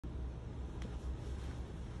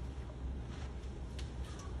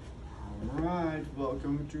Alright,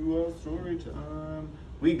 welcome to our story time.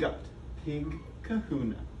 We got Pig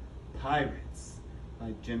Kahuna Pirates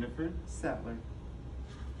by Jennifer Sattler.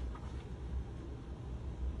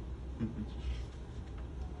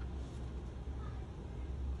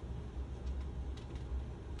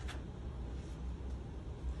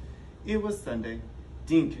 It was Sunday.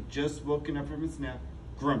 Dink had just woken up from his nap,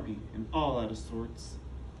 grumpy and all out of sorts.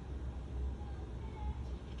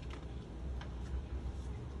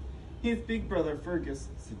 His big brother Fergus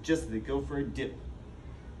suggested they go for a dip,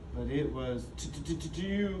 but it was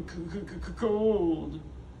too cold.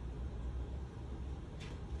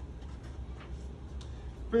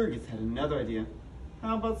 Fergus had another idea.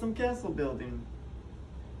 How about some castle building?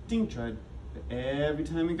 Dink tried, but every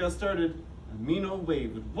time he got started, a mean old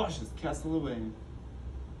wave would wash his castle away.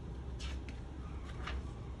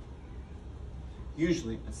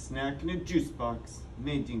 Usually, a snack and a juice box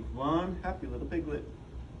made Dink one happy little piglet.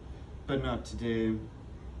 But not today.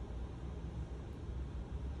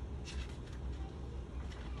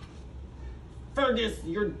 Fergus,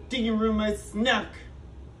 you're digging through my snack,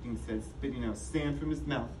 Dink said, spitting out sand from his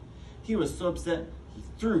mouth. He was so upset, he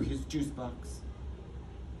threw his juice box.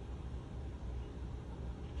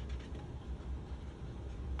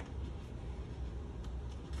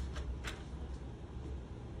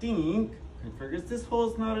 Dink, cried Fergus, this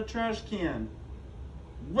hole's not a trash can.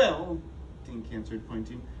 Well, Dink answered,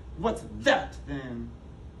 pointing, what's that, then?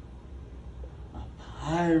 A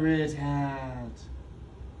pirate hat.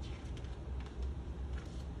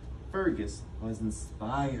 Fergus was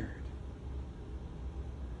inspired.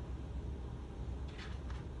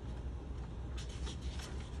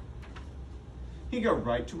 He got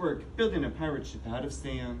right to work building a pirate ship out of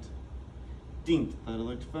sand. Dink thought it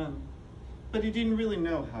looked fun, but he didn't really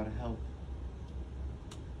know how to help.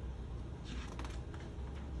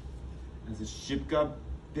 As the ship got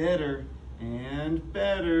better and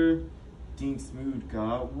better, Dink's mood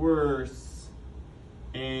got worse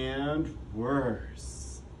and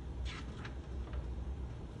worse.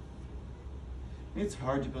 It's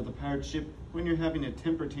hard to build a pirate ship when you're having a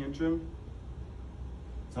temper tantrum.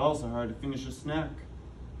 It's also hard to finish a snack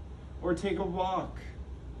or take a walk.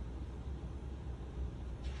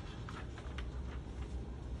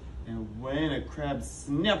 And when a crab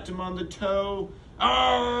snapped him on the toe,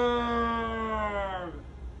 arrgh!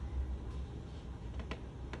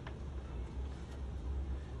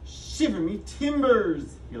 Shiver me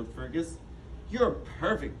timbers, yelled Fergus. You're a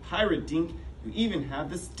perfect pirate, Dink. You even have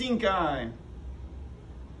the stink eye.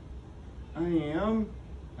 I am,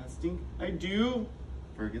 asked Dink. I do,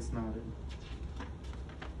 Fergus nodded.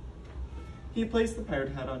 He placed the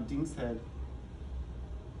pirate hat on Dink's head.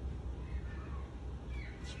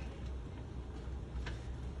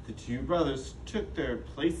 The two brothers took their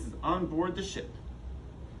places on board the ship.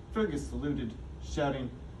 Fergus saluted, shouting,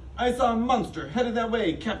 I saw a monster headed that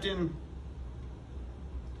way, Captain.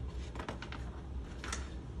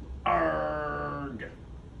 Arrgh.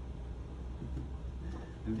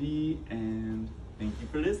 The end. Thank you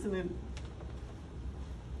for listening.